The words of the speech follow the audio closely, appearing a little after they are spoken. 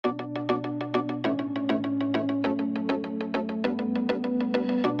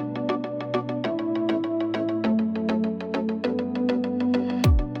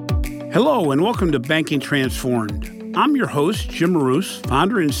Hello and welcome to Banking Transformed. I'm your host, Jim Marous,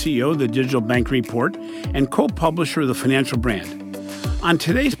 founder and CEO of the Digital Bank Report and co-publisher of the Financial Brand. On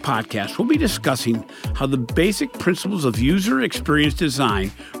today's podcast, we'll be discussing how the basic principles of user experience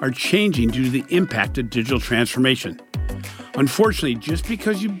design are changing due to the impact of digital transformation. Unfortunately, just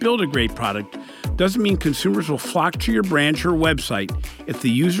because you build a great product doesn't mean consumers will flock to your branch or website if the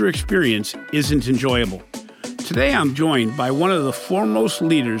user experience isn't enjoyable. Today, I'm joined by one of the foremost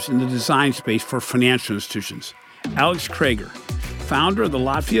leaders in the design space for financial institutions, Alex Kreger, founder of the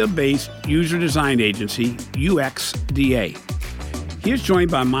Latvia-based user design agency, UXDA. He is joined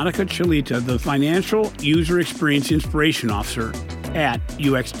by Monika, the Financial User Experience Inspiration Officer at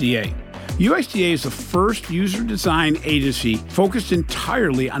UXDA. UXDA is the first user design agency focused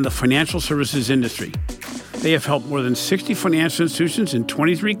entirely on the financial services industry. They have helped more than 60 financial institutions in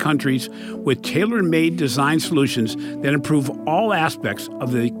 23 countries with tailor-made design solutions that improve all aspects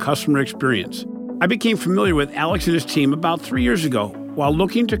of the customer experience. I became familiar with Alex and his team about 3 years ago while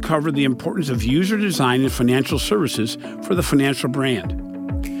looking to cover the importance of user design in financial services for the financial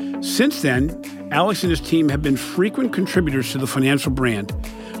brand. Since then, Alex and his team have been frequent contributors to the financial brand,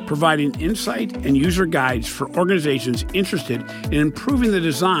 providing insight and user guides for organizations interested in improving the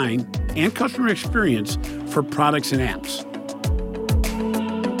design and customer experience for products and apps.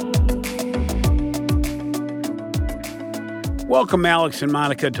 Welcome, Alex and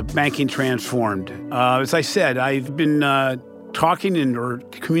Monika, to Banking Transformed. As I said, I've been talking or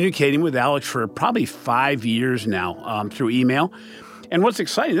communicating with Alex for probably 5 years now through email. And what's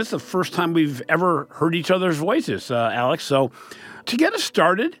exciting, this is the first time we've ever heard each other's voices, Alex. So to get us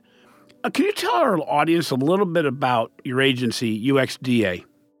started, can you tell our audience a little bit about your agency, UXDA?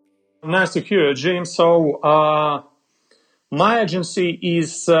 Nice to hear, Jim. So my agency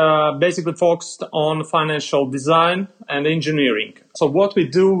is basically focused on financial design and engineering. So what we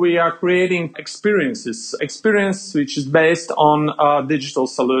do, we are creating experience which is based on digital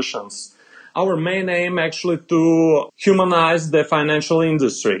solutions. Our main aim actually to humanize the financial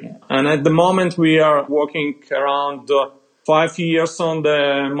industry. And at the moment we are working around 5 years on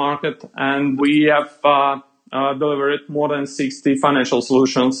the market, and we have delivered more than 60 financial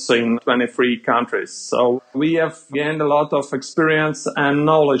solutions in 23 countries. So we have gained a lot of experience and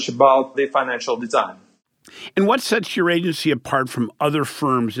knowledge about the financial design. And what sets your agency apart from other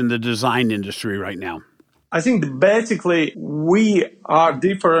firms in the design industry right now? I think basically we are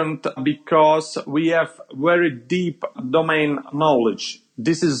different because we have very deep domain knowledge.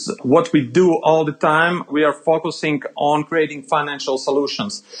 This is what we do all the time. We are focusing on creating financial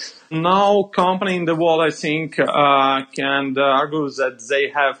solutions. No company in the world, I think, can argue that they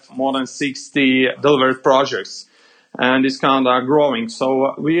have more than 60 delivered projects, and this kind are growing.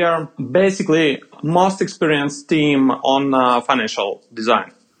 So we are basically most experienced team on financial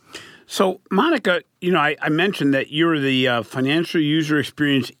design. So, Monika, I mentioned that you're the Financial User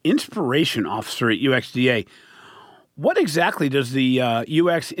Experience Inspiration Officer at UXDA. What exactly does the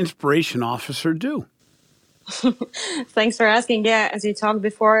UX Inspiration Officer do? Thanks for asking. Yeah, as you talked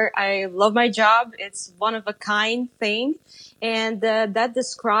before, I love my job. It's one of a kind thing. And that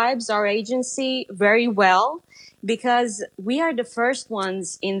describes our agency very well because we are the first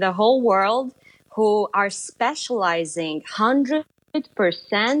ones in the whole world who are specializing 100%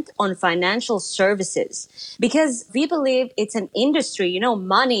 on financial services because we believe it's an industry,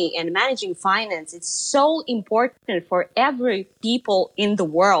 money and managing finance. It's so important for every people in the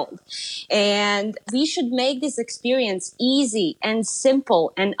world. And we should make this experience easy and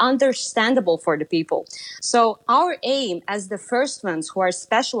simple and understandable for the people. So our aim as the first ones who are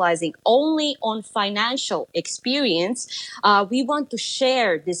specializing only on financial experience, we want to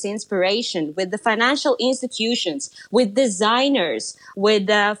share this inspiration with the financial institutions, with designers, with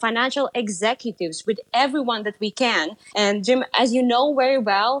financial executives, with everyone that we can. And Jim, as you know very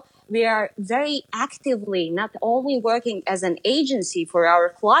well, we are very actively not only working as an agency for our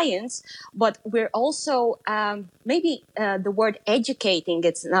clients, but we're also the word educating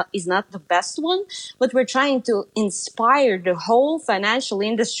is not the best one, but we're trying to inspire the whole financial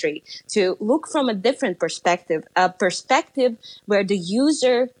industry to look from a different perspective, a perspective where the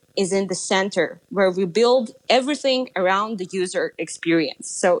user is in the center, where we build everything around the user experience.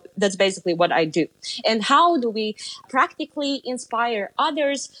 So that's basically what I do. And how do we practically inspire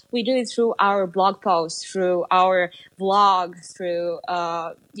others? We do it through our blog posts, through our blog, through,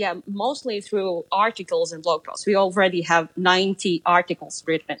 mostly through articles and blog posts. We already have 90 articles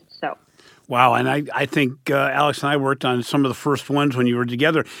written. So. Wow. And I think Alex and I worked on some of the first ones when you were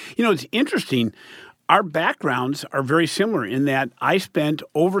together. It's interesting. our backgrounds are very similar in that I spent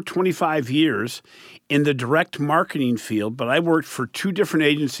over 25 years in the direct marketing field, but I worked for two different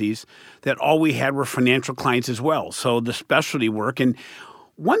agencies that all we had were financial clients as well, so the specialty work. And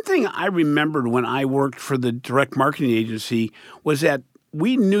one thing I remembered when I worked for the direct marketing agency was that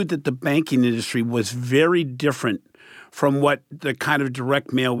we knew that the banking industry was very different from what the kind of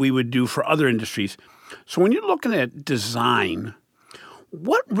direct mail we would do for other industries. So when you're looking at design,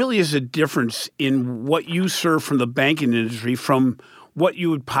 what really is the difference in what you serve from the banking industry from what you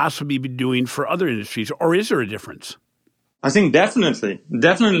would possibly be doing for other industries? Or is there a difference? I think definitely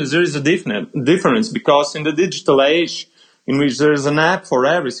there is a difference, because in the digital age, in which there is an app for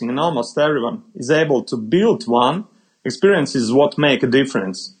everything and almost everyone is able to build one, experience is what make a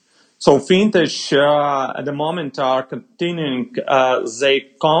difference. So fintech at the moment are continuing their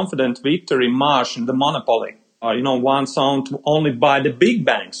confident victory march in the monopoly. Once owned only by the big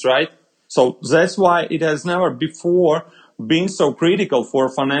banks, right? So that's why it has never before been so critical for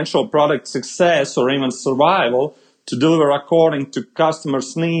financial product success or even survival to deliver according to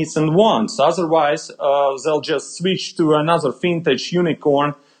customers' needs and wants. Otherwise, they'll just switch to another fintech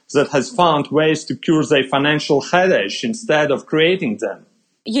unicorn that has found ways to cure their financial headache instead of creating them.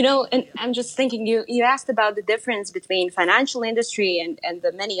 And I'm just thinking, you asked about the difference between financial industry and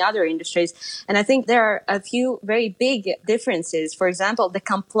the many other industries. And I think there are a few very big differences. For example, the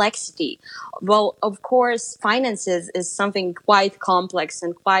complexity. Well, of course, finances is something quite complex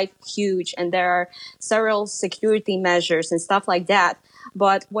and quite huge. And there are several security measures and stuff like that.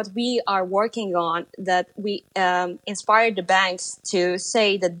 But what we are working on, that we inspired the banks to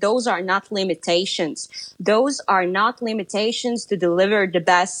say that those are not limitations. Those are not limitations to deliver the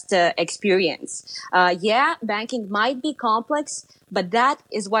best experience. Banking might be complex, but that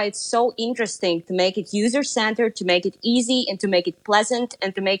is why it's so interesting to make it user-centered, to make it easy, and to make it pleasant,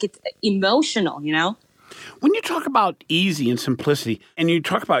 and to make it emotional, When you talk about easy and simplicity, and you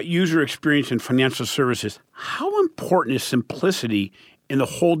talk about user experience in financial services, how important is simplicity in the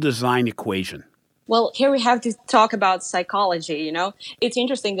whole design equation? Well, here we have to talk about psychology, It's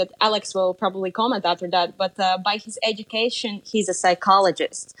interesting that Alex will probably comment after that, but by his education, he's a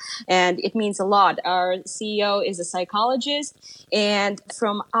psychologist, and it means a lot. Our CEO is a psychologist, and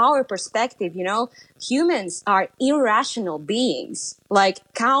from our perspective, humans are irrational beings. Like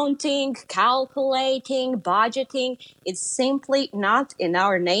counting, calculating, budgeting, it's simply not in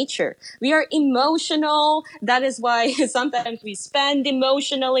our nature. We are emotional. That is why sometimes we spend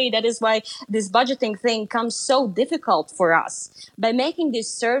emotionally. That is why this budgeting thing comes so difficult for us. By making these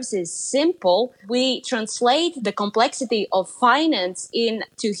services simple, we translate the complexity of finance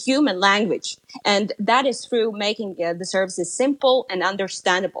into human language. And that is through making the services simple and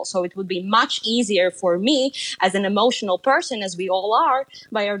understandable. So it would be much easier for me as an emotional person, as we all are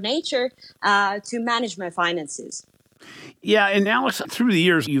by our nature, to manage my finances. Yeah, and Alex, through the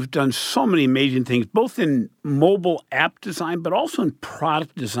years, you've done so many amazing things, both in mobile app design, but also in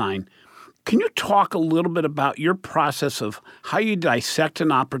product design. Can you talk a little bit about your process of how you dissect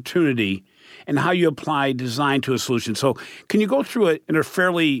an opportunity and how you apply design to a solution? So can you go through it in a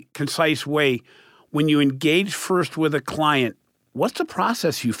fairly concise way? When you engage first with a client, what's the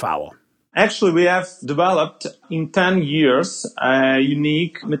process you follow? Actually, we have developed in 10 years a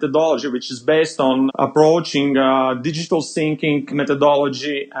unique methodology which is based on approaching digital thinking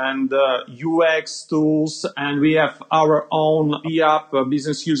methodology and UX tools. And we have our own BUP,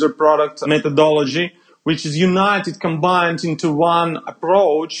 business user product methodology, which is united, combined into one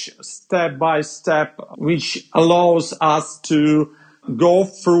approach, step by step, which allows us to go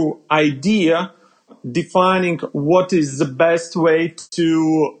through idea, defining what is the best way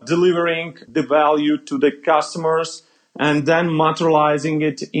to delivering the value to the customers, and then materializing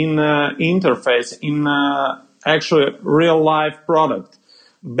it in interface, in actually real life product.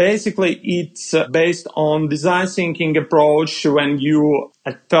 Basically, it's based on design thinking approach. When you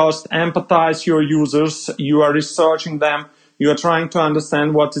at first empathize your users, you are researching them, you are trying to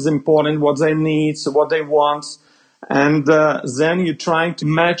understand what is important, what they need, what they want. And then you're trying to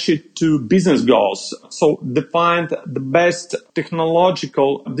match it to business goals. So define the best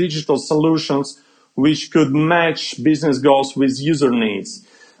technological digital solutions which could match business goals with user needs.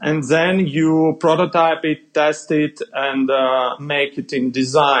 And then you prototype it, test it, and make it in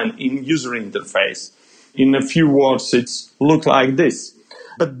design, in user interface. In a few words, it's look like this.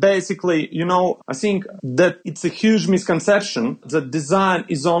 But basically, I think that it's a huge misconception that design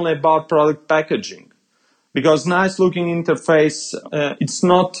is only about product packaging. Because nice looking interface, it's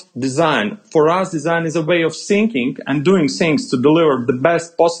not design. For us, design is a way of thinking and doing things to deliver the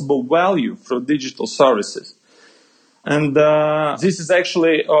best possible value through digital services. And this is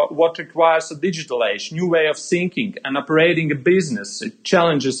actually what requires a digital age, new way of thinking and operating a business. It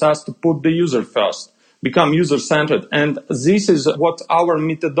challenges us to put the user first, become user-centered. And this is what our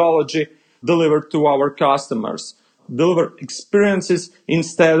methodology delivered to our customers. Deliver experiences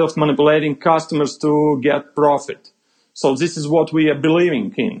instead of manipulating customers to get profit. So this is what we are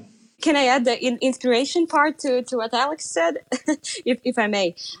believing in. Can I add the inspiration part to what Alex said, if I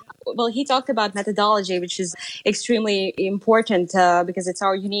may? Well, he talked about methodology, which is extremely important because it's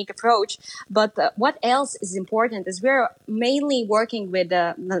our unique approach. But what else is important is we're mainly working with,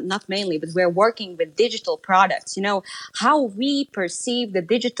 not mainly, but we're working with digital products. You know, how we perceive the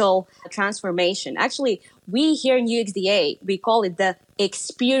digital transformation. Actually, we here in UXDA, we call it the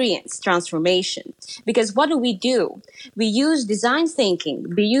experience transformation. Because what do? We use design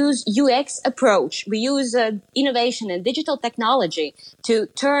thinking, we use UX approach, we use innovation and digital technology to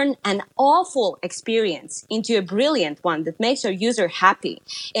turn an awful experience into a brilliant one that makes our user happy.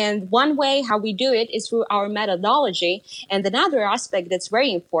 And one way how we do it is through our methodology. And another aspect that's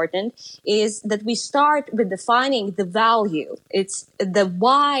very important is that we start with defining the value. It's the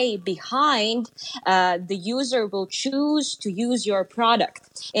why behind the user will choose to use your product.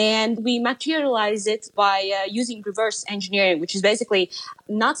 And we materialize it by using reverse engineering, which is basically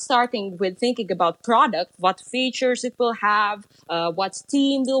not starting with thinking about product, what features it will have, what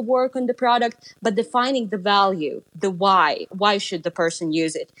team will work on the product, but defining the value, the why. Why should the person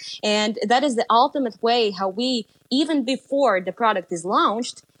use it? And that is the ultimate way how we, even before the product is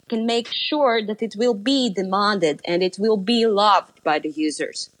launched, can make sure that it will be demanded and it will be loved by the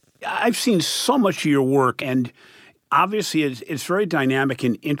users. I've seen so much of your work, and obviously it's very dynamic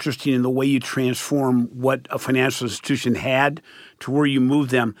and interesting in the way you transform what a financial institution had to where you move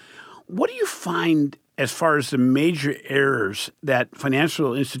them. What do you find as far as the major errors that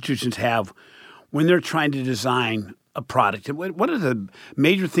financial institutions have when they're trying to design a product? What are the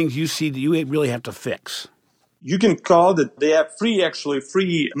major things you see that you really have to fix? You can call it, they have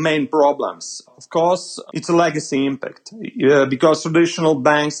three main problems. Of course, it's a legacy impact because traditional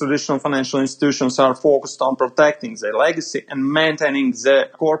banks, traditional financial institutions are focused on protecting their legacy and maintaining their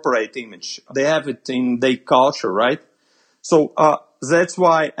corporate image. They have it in their culture, right? So that's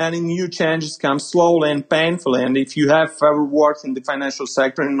why any new changes come slowly and painfully. And if you have ever worked in the financial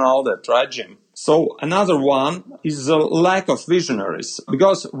sector, you know that, right, Jim? So another one is a lack of visionaries,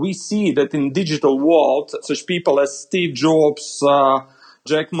 because we see that in digital world, such people as Steve Jobs,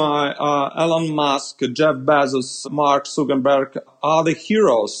 Jack Ma, Elon Musk, Jeff Bezos, Mark Zuckerberg are the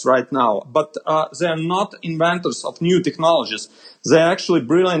heroes right now, but they are not inventors of new technologies. They're actually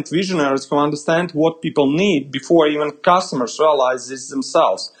brilliant visionaries who understand what people need before even customers realize this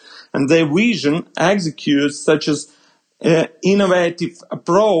themselves. And their vision executes such as innovative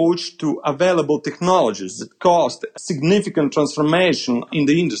approach to available technologies that caused significant transformation in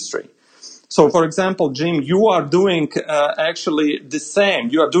the industry. So, for example, Jim, you are doing actually the same.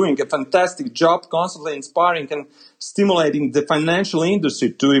 You are doing a fantastic job, constantly inspiring and stimulating the financial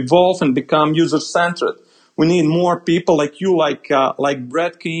industry to evolve and become user-centered. We need more people like you, like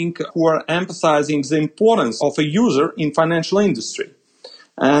Brad King, who are emphasizing the importance of a user in financial industry.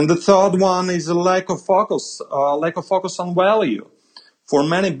 And the third one is a lack of focus on value. For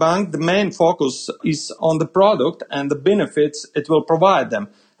many banks, the main focus is on the product and the benefits it will provide them.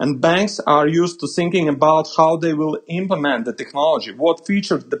 And banks are used to thinking about how they will implement the technology, what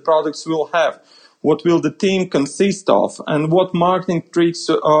features the products will have, what will the team consist of, and what marketing tricks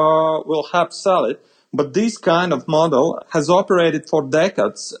will help sell it. But this kind of model has operated for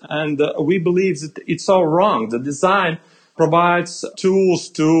decades, and we believe that it's all wrong. The design provides tools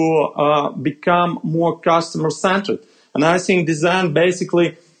to become more customer-centered. And I think design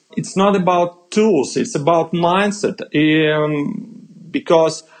basically, it's not about tools, it's about mindset,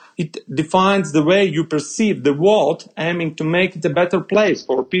 because it defines the way you perceive the world, aiming to make it a better place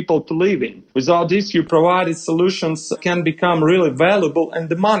for people to live in. Without this, your provided solutions can become really valuable and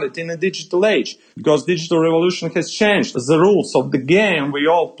demanded in a digital age, because digital revolution has changed the rules of the game we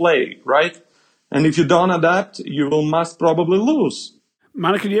all play, right? And if you don't adapt, you will most probably lose.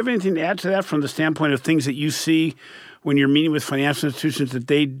 Monika, do you have anything to add to that from the standpoint of things that you see when you're meeting with financial institutions that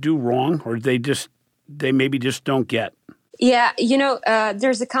they do wrong or they maybe just don't get? Yeah,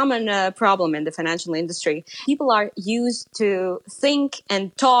 there's a common problem in the financial industry. People are used to think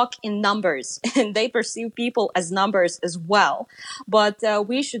and talk in numbers, and they perceive people as numbers as well. But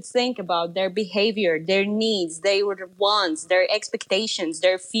we should think about their behavior, their needs, their wants, their expectations,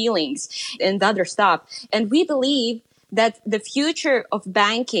 their feelings, and other stuff. And we believe that the future of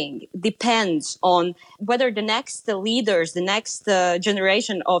banking depends on whether the next leaders, the next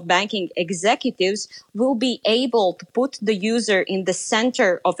generation of banking executives will be able to put the user in the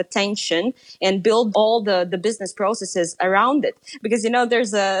center of attention and build all the business processes around it. Because,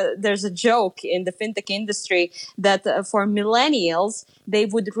 there's a joke in the fintech industry that for millennials, they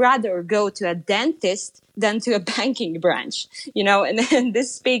would rather go to a dentist than to a banking branch, and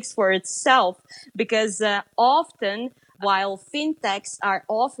this speaks for itself because often while fintechs are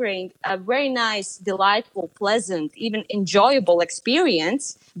offering a very nice, delightful, pleasant, even enjoyable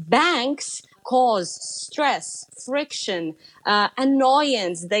experience, banks cause stress, friction,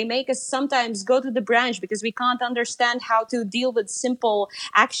 annoyance. They make us sometimes go to the branch because we can't understand how to deal with simple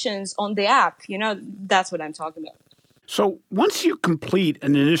actions on the app. That's what I'm talking about. So once you complete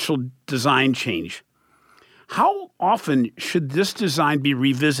an initial design change, how often should this design be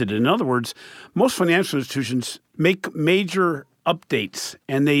revisited? In other words, most financial institutions make major updates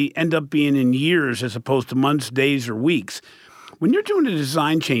and they end up being in years as opposed to months, days, or weeks. When you're doing a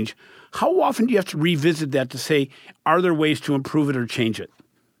design change, how often do you have to revisit that to say, are there ways to improve it or change it?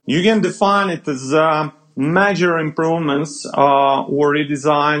 You can define it as major improvements or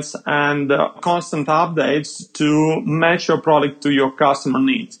redesigns and constant updates to match your product to your customer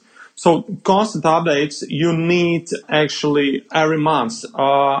needs. So constant updates you need actually every month,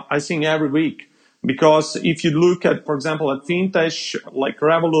 I think every week. Because if you look at, for example, at fintech like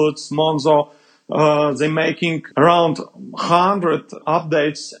Revolut, Monzo, they're making around 100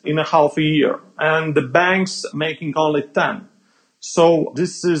 updates in a half a year. And the banks making only 10. So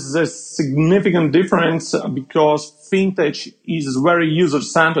this is a significant difference because fintech is very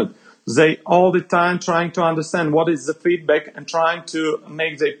user-centered. They all the time trying to understand what is the feedback and trying to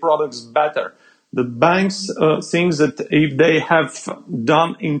make their products better. The banks think that if they have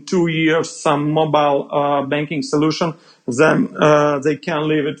done in 2 years some mobile banking solution, then they can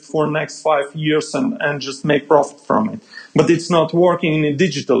leave it for next 5 years and just make profit from it. But it's not working in a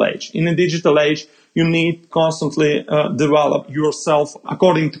digital age. In a digital age, you need constantly develop yourself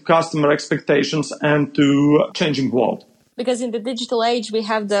according to customer expectations and to changing world. Because in the digital age, we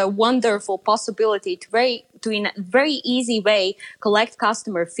have the wonderful possibility to in a very easy way, collect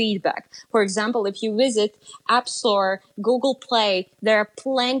customer feedback. For example, if you visit App Store, Google Play, there are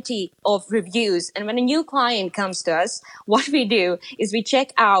plenty of reviews. And when a new client comes to us, what we do is we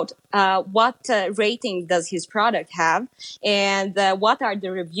check out what rating does his product have and what are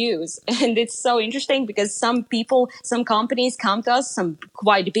the reviews. And it's so interesting because some companies come to us, some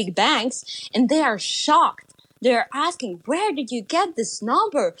quite big banks, and they are shocked. They're asking, where did you get this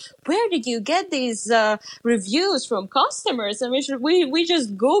number? Where did you get these reviews from customers? And we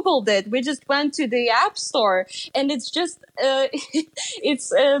just Googled it. We just went to the App Store. And it's just,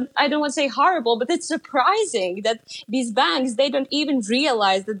 it's I don't want to say horrible, but it's surprising that these banks, they don't even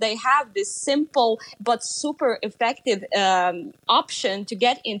realize that they have this simple but super effective option to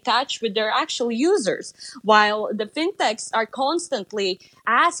get in touch with their actual users. While the fintechs are constantly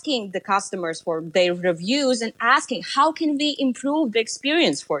asking the customers for their reviews and asking, how can we improve the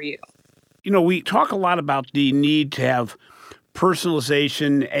experience for you? We talk a lot about the need to have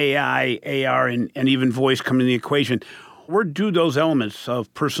personalization, AI, AR, and even voice come in the equation. Where do those elements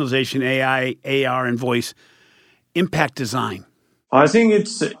of personalization, AI, AR, and voice impact design? I think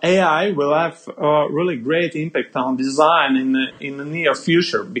AI will have a really great impact on design in the near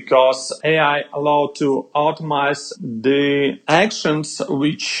future because AI allows to automate the actions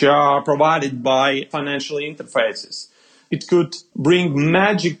which are provided by financial interfaces. It could bring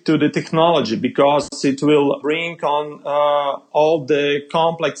magic to the technology because it will bring on all the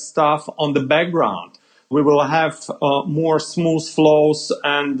complex stuff on the background. We will have more smooth flows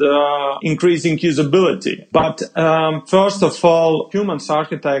and increasing usability. But first of all, humans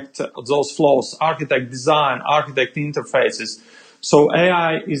architect those flows, architect design, architect interfaces. So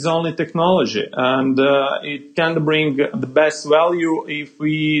AI is only technology and it can bring the best value if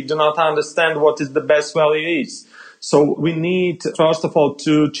we do not understand what is the best value is. So we need, first of all,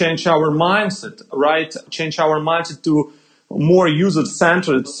 to change our mindset, right? Change our mindset to more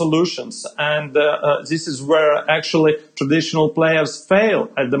user-centered solutions. And this is where actually traditional players fail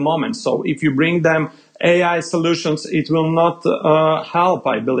at the moment. So if you bring them AI solutions, it will not help,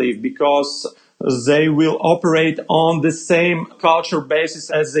 I believe, because they will operate on the same culture basis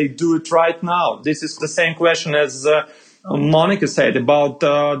as they do it right now. This is the same question as Monika said about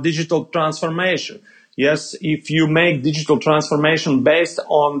digital transformation. Yes, if you make digital transformation based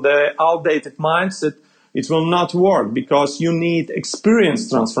on the outdated mindset, it will not work because you need experience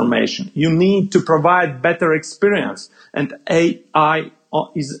transformation. You need to provide better experience, and AI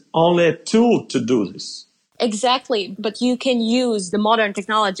is only a tool to do this. Exactly. But you can use the modern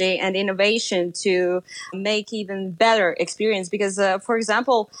technology and innovation to make even better experience. Because, for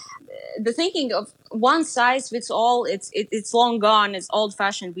example, the thinking of one size fits all, it's long gone. It's old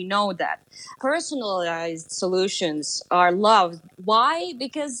fashioned. We know that. Personalized solutions are loved. Why?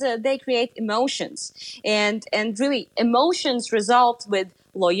 Because they create emotions, and really emotions result with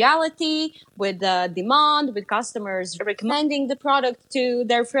loyalty, with demand, with customers recommending the product to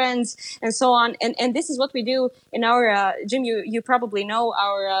their friends, and so on. And this is what we do in our Jim. You probably know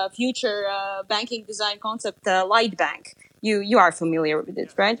our future banking design concept, Light Bank. You are familiar with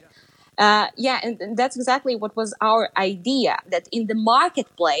it, right? And that's exactly what was our idea, that in the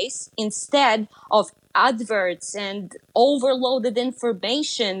marketplace, instead of adverts and overloaded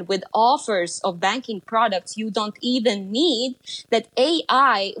information with offers of banking products you don't even need, that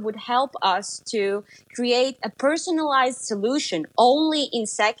AI would help us to create a personalized solution only in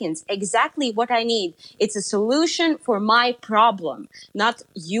seconds, exactly what I need. It's a solution for my problem, not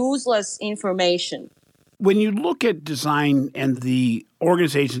useless information. When you look at design and the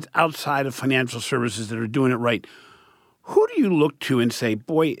organizations outside of financial services that are doing it right, who do you look to and say,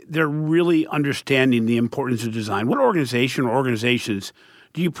 boy, they're really understanding the importance of design? What organization or organizations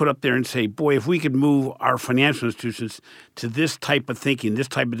do you put up there and say, boy, if we could move our financial institutions to this type of thinking, this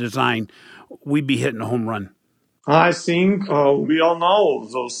type of design, we'd be hitting a home run? I think we all know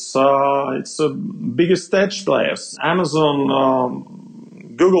those. It's the biggest tech players: Amazon,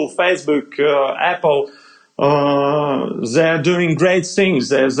 Google, Facebook, Apple. They're doing great things.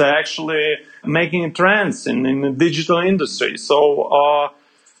 They're actually making trends in the digital industry. So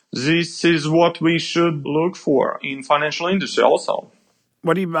this is what we should look for in financial industry also.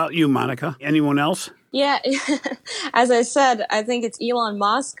 What about you, Monika? Anyone else? Yeah, as I said, I think it's Elon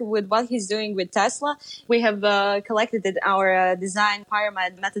Musk with what he's doing with Tesla. We have collected our design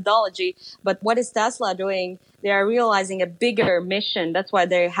pyramid methodology, but what is Tesla doing? They are realizing a bigger mission. That's why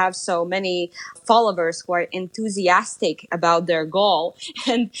they have so many followers who are enthusiastic about their goal.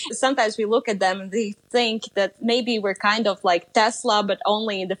 And sometimes we look at them and they think that maybe we're kind of like Tesla, but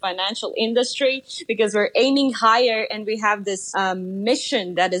only in the financial industry, because we're aiming higher and we have this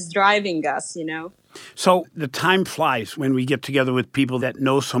mission that is driving us, you know. So the time flies when we get together with people that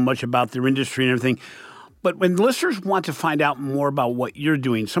know so much about their industry and everything. But when listeners want to find out more about what you're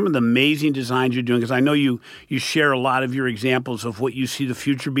doing, some of the amazing designs you're doing, because I know you share a lot of your examples of what you see the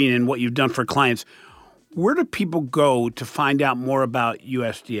future being and what you've done for clients, where do people go to find out more about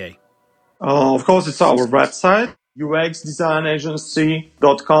UXDA? Of course, it's our website,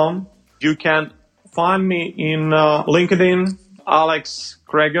 uxdesignagency.com. You can find me in LinkedIn, Alex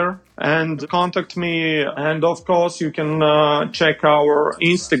Kreger, and contact me. And of course, you can check our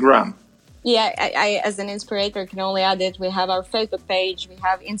Instagram. Yeah, I as an inspirator can only add it. We have our Facebook page, we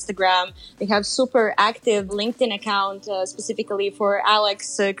have Instagram, we have super active LinkedIn account specifically for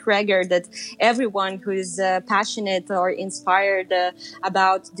Alex Kreger, that everyone who is passionate or inspired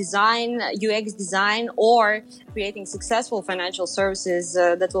about design, UX design, or creating successful financial services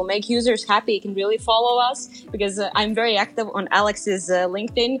that will make users happy can really follow us, because I'm very active on Alex's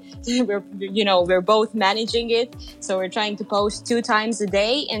LinkedIn. We're both managing it. So we're trying to post 2 times a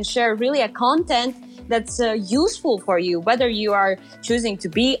day and share really a content that's useful for you. Whether you are choosing to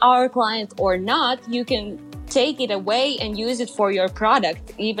be our client or not, you can take it away and use it for your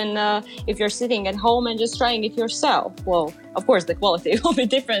product, even if you're sitting at home and just trying it yourself. Well, of course, the quality will be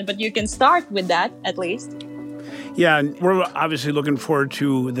different, but you can start with that at least. Yeah, and we're obviously looking forward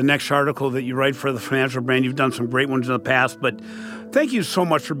to the next article that you write for the Financial Brand. You've done some great ones in the past, but thank you so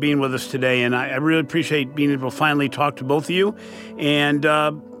much for being with us today, and I really appreciate being able to finally talk to both of you, and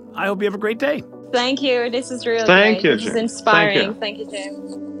I hope you have a great day. Thank you. This is really great. This is inspiring. Thank you,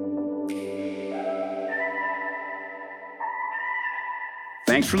 Jim.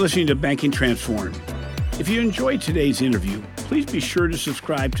 Thanks for listening to Banking Transformed. If you enjoyed today's interview, please be sure to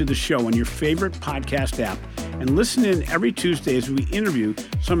subscribe to the show on your favorite podcast app and listen in every Tuesday as we interview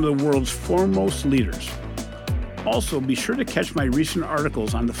some of the world's foremost leaders. Also, be sure to catch my recent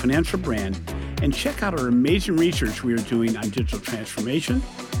articles on the Financial Brand and check out our amazing research we are doing on digital transformation,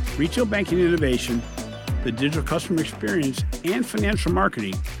 retail banking innovation, the digital customer experience, and financial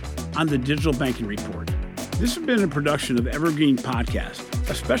marketing on the Digital Banking Report. This has been a production of Evergreen Podcast.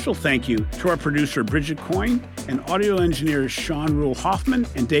 A special thank you to our producer, Bridget Coyne, and audio engineers Sean Rule Hoffman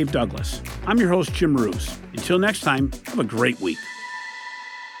and Dave Douglas. I'm your host, Jim Roos. Until next time, have a great week.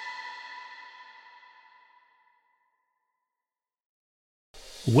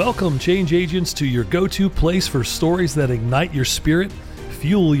 Welcome, change agents, to your go-to place for stories that ignite your spirit,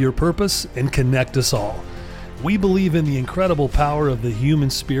 fuel your purpose, and connect us all. We believe in the incredible power of the human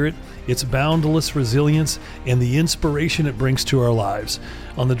spirit, its boundless resilience, and the inspiration it brings to our lives.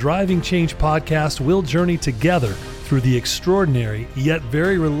 On the Driving Change podcast, we'll journey together through the extraordinary yet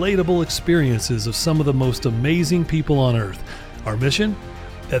very relatable experiences of some of the most amazing people on earth. Our mission?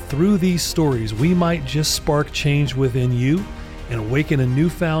 That through these stories, we might just spark change within you and awaken a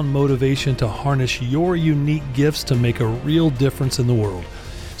newfound motivation to harness your unique gifts to make a real difference in the world.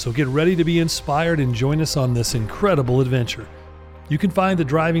 So get ready to be inspired and join us on this incredible adventure. You can find the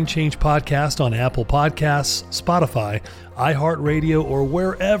Driving Change podcast on Apple Podcasts, Spotify, iHeartRadio, or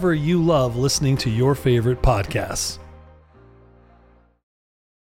wherever you love listening to your favorite podcasts.